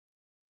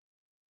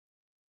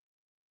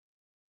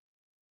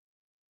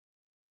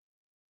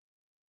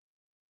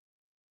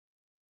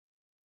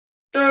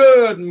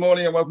Good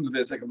morning and welcome to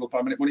the second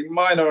 5-minute morning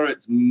miner.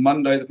 It's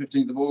Monday, the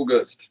 15th of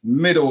August,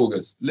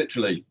 mid-August,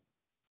 literally.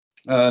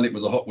 And it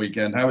was a hot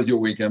weekend. How was your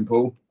weekend,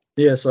 Paul?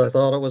 Yes, I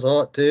thought it was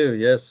hot too.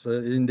 Yes,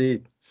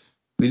 indeed.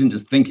 We didn't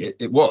just think it,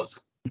 it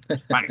was.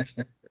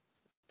 Fact.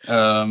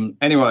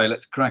 Anyway,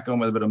 let's crack on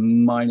with a bit of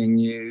mining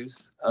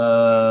news.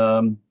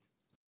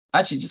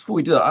 Actually, just before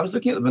we do that, I was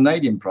looking at the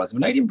vanadium price. The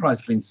vanadium price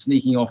has been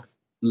sneaking off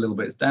a little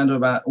bit. It's down to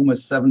about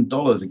almost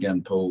 $7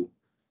 again, Paul.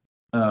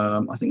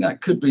 I think that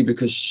could be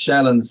because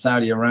Shell and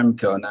Saudi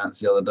Aramco announced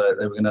the other day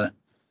they were going to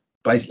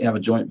basically have a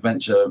joint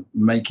venture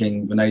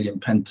making vanadium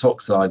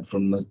pentoxide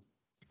from the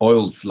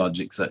oil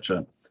sludge,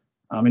 etc.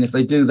 I mean, if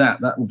they do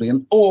that, that will be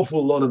an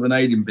awful lot of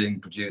vanadium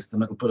being produced,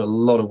 and it will put a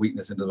lot of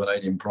weakness into the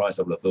vanadium price,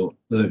 I would have thought. I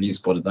don't know if you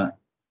spotted that.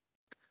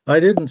 I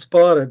didn't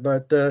spot it,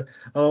 but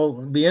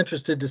I'll be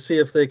interested to see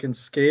if they can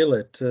scale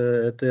it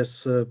at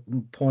this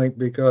point,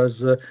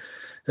 because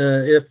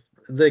if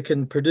they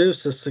can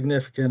produce a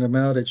significant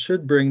amount, it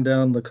should bring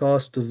down the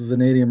cost of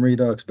vanadium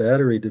redox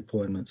battery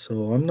deployment.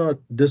 So I'm not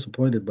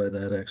disappointed by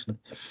that, actually.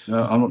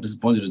 No, I'm not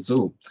disappointed at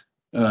all,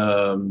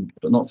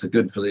 but not so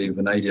good for the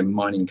vanadium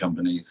mining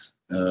companies.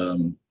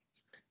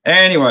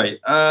 Anyway,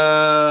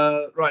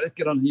 right, let's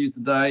get on to news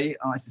today.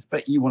 I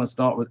suspect you want to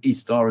start with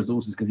East Star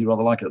Resources because you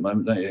rather like it at the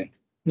moment, don't you?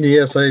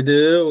 Yes, I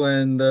do.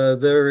 And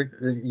they're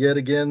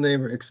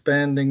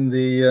expanding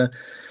the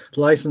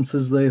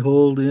licenses they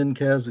hold in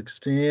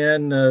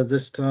Kazakhstan.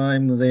 This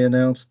time they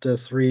announced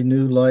 3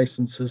 new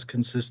licenses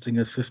consisting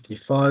of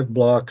 55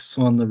 blocks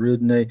on the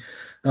Rudny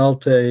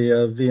Altai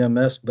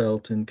VMS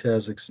belt in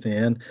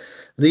Kazakhstan.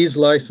 These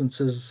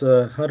licenses,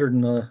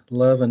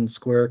 111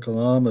 square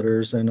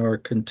kilometers, and are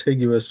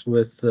contiguous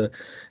with the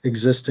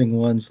existing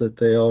ones that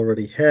they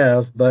already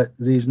have. But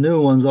these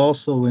new ones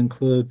also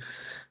include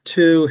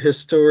 2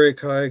 historic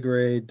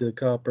high-grade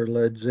copper,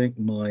 lead, zinc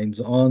mines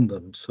on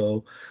them.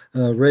 So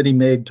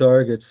ready-made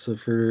targets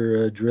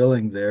for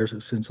drilling there,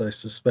 since I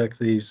suspect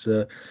these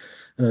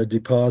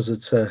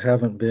deposits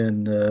haven't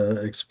been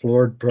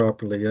explored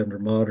properly under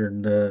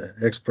modern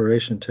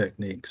exploration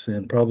techniques,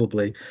 and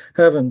probably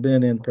haven't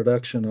been in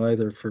production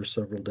either for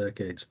several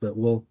decades. But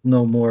we'll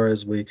know more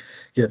as we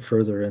get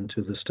further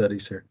into the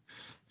studies here.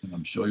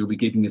 I'm sure you'll be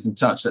keeping us in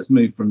touch. Let's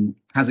move from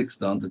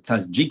Kazakhstan to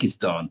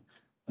Tajikistan,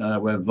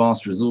 where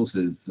Vast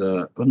Resources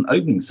got an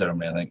opening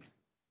ceremony, I think.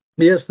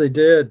 Yes, they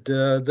did.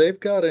 They've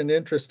got an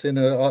interest in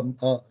a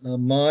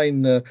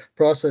mine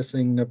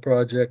processing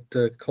project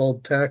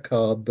called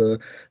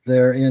Takob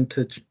there in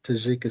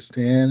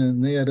Tajikistan,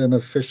 and they had an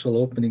official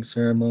opening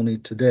ceremony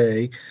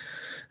today.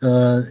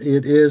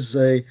 It is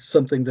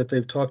something that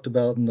they've talked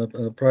about in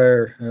the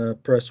prior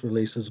press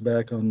releases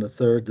back on the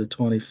 3rd, the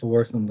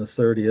 24th, and the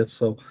 30th.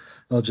 So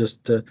I'll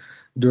just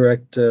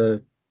direct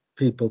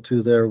people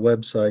to their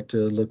website to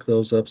look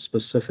those up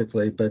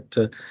specifically. But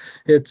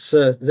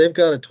they've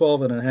got a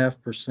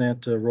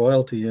 12.5%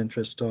 royalty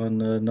interest on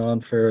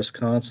non-ferrous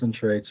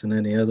concentrates and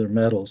any other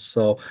metals.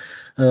 So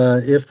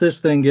if this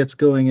thing gets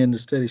going into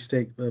steady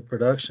state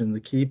production, the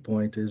key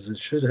point is it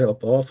should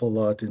help awful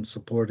lot in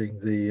supporting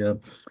the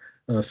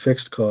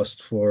fixed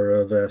cost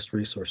for Vast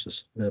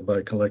Resources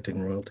by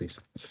collecting royalties.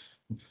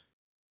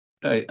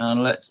 Okay,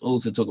 and let's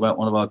also talk about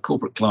one of our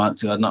corporate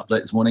clients who had an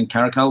update this morning,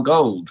 Caracal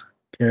Gold.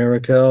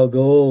 Caracal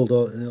Gold,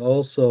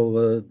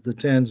 also the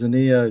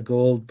Tanzania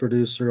gold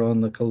producer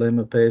on the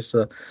Kalima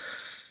Pesa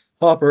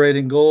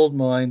operating gold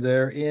mine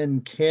there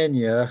in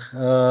Kenya.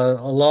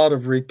 A lot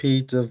of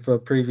repeat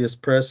of previous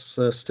press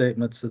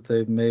statements that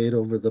they've made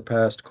over the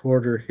past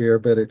quarter here,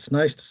 but it's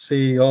nice to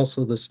see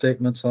also the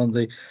statements on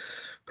the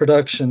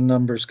production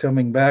numbers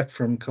coming back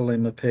from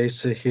Kalima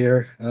Pesa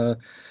here.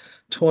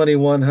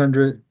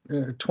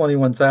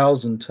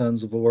 21,000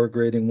 tons of ore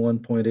grading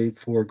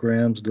 1.84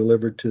 grams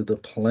delivered to the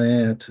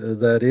plant.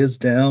 That is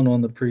down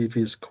on the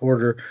previous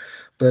quarter,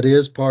 but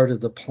is part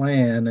of the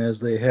plan, as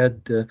they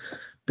had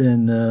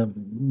been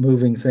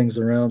moving things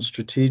around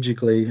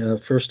strategically,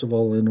 first of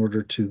all, in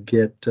order to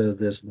get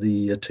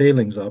the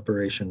tailings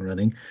operation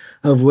running,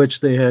 of which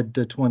they had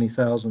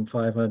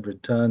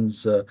 20,500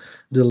 tons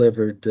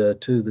delivered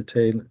to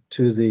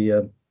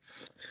the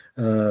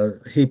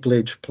heap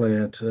leach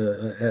plant,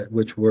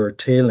 which were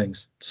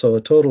tailings. So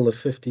a total of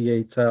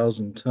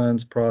 58,000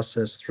 tons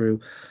processed through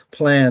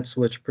plants,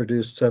 which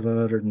produced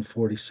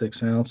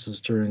 746 ounces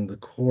during the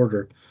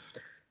quarter.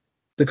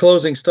 The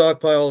closing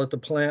stockpile at the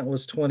plant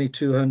was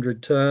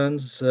 2,200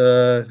 tons,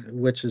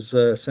 which is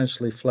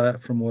essentially flat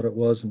from what it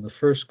was in the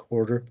first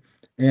quarter.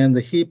 And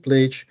the heap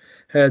leach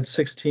had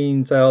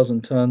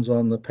 16,000 tons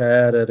on the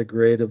pad at a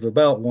grade of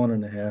about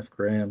 1.5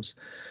 grams.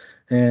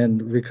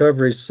 And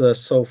recoveries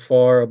so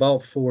far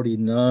about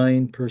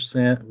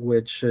 49%,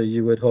 which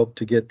you would hope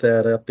to get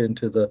that up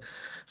into the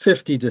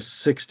 50 to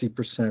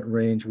 60%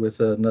 range with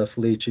enough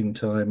leaching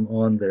time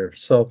on there.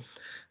 So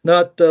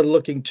not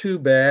looking too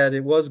bad.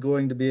 It was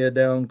going to be a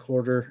down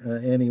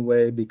quarter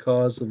anyway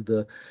because of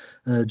the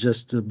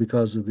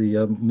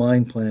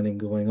mine planning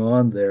going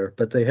on there.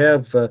 But they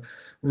have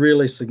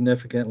really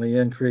significantly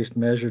increased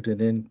measured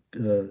and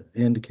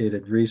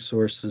indicated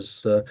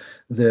resources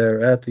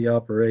there at the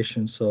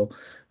operation. So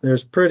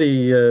there's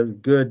pretty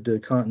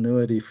good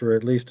continuity for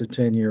at least a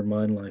 10-year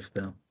mine life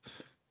now.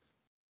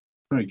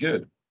 Very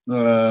good.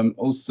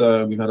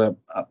 Also, we've had an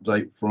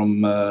update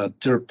from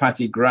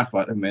Tirupati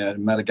Graphite in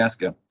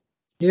Madagascar.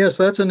 Yes,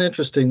 that's an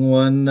interesting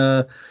one.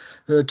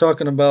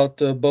 Talking about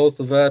both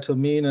the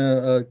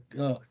Vatomina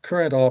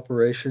current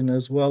operation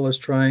as well as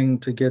trying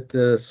to get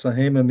the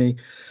Sahamami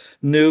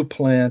new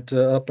plant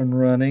up and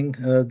running.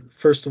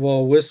 First of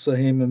all, with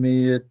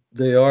Sahamami,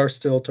 they are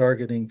still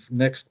targeting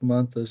next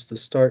month as the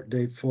start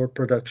date for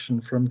production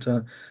from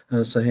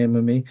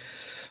Sahamami.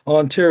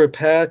 On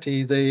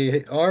Tirupati,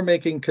 they are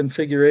making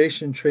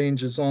configuration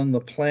changes on the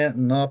plant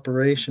and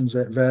operations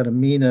at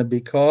Vatomina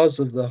because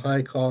of the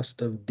high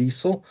cost of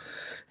diesel.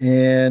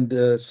 And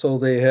so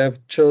they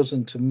have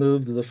chosen to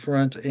move the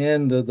front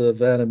end of the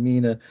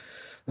Vatomina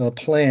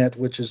plant,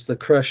 which is the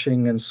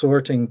crushing and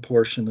sorting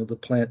portion of the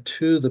plant,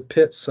 to the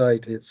pit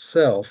site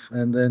itself.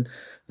 And then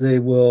they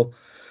will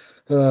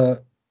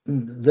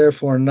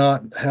therefore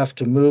not have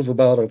to move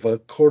about a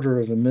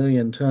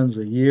 250,000 tons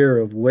a year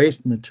of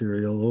waste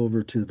material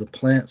over to the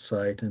plant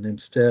site, and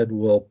instead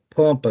will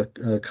pump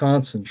a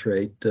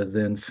concentrate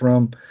then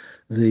from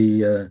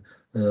the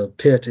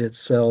pit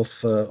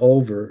itself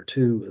over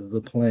to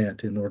the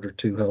plant in order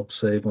to help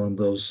save on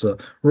those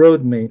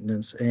road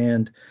maintenance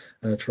and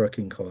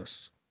trucking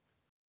costs.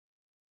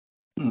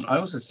 I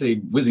also see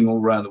whizzing all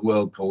around the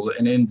world, Paul,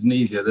 in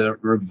Indonesia, they're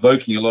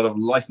revoking a lot of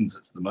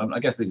licenses at the moment. I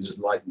guess these are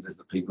just licenses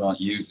that people aren't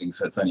using,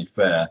 so it's only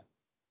fair.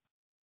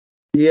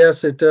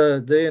 Yes,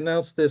 they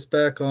announced this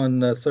back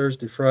on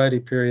Thursday, Friday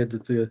period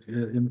that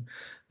the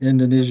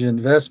Indonesian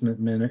investment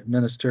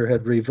minister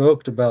had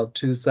revoked about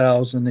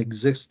 2,000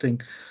 existing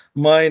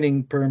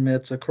mining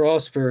permits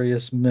across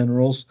various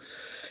minerals.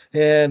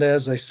 And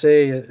as I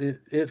say,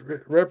 it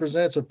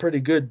represents a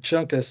pretty good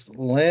chunk of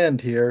land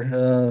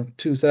here,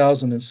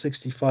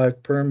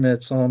 2,065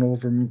 permits on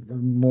over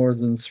more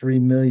than 3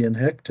 million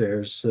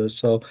hectares.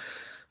 So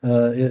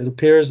it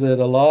appears that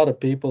a lot of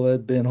people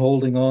had been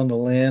holding on to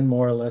land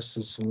more or less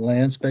as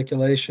land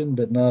speculation,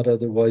 but not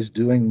otherwise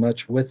doing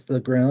much with the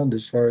ground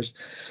as far as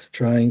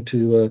trying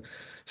to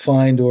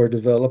find or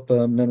develop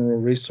mineral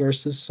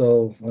resources.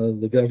 So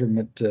the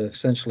government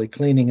essentially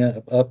cleaning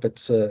up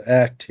its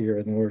act here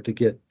in order to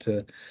get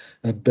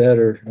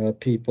better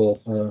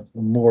people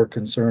more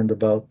concerned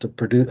about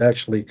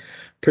actually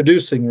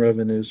producing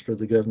revenues for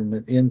the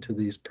government into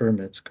these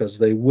permits, because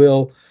they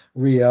will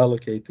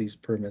reallocate these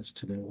permits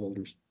to new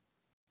holders.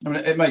 I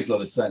mean, it makes a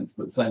lot of sense,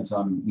 but at the same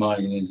time,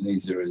 mining in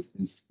Indonesia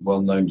is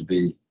well known to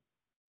be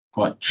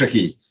quite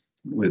tricky,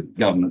 with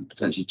government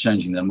potentially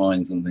changing their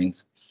minds on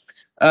things.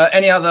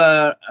 Any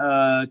other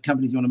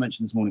companies you want to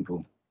mention this morning,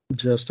 Paul?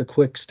 Just a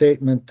quick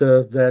statement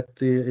that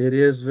it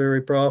is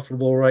very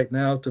profitable right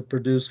now to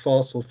produce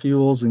fossil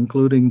fuels,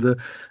 including the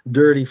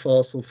dirty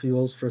fossil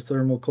fuels for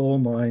thermal coal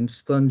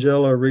mines.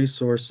 Thungela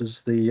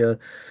Resources, the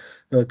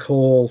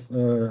coal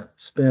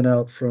spin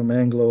out from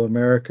Anglo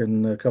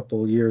American a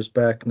couple of years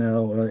back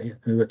now,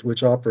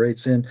 which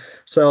operates in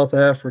South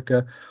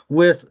Africa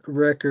with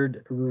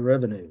record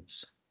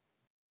revenues.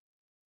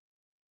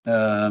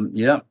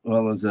 Yeah,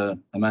 well, there's a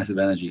massive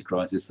energy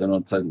crisis, so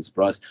not a total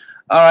surprise.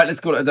 All right, let's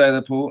call it a day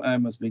there, Paul,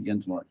 and we'll speak again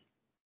tomorrow.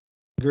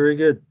 Very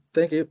good.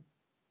 Thank you.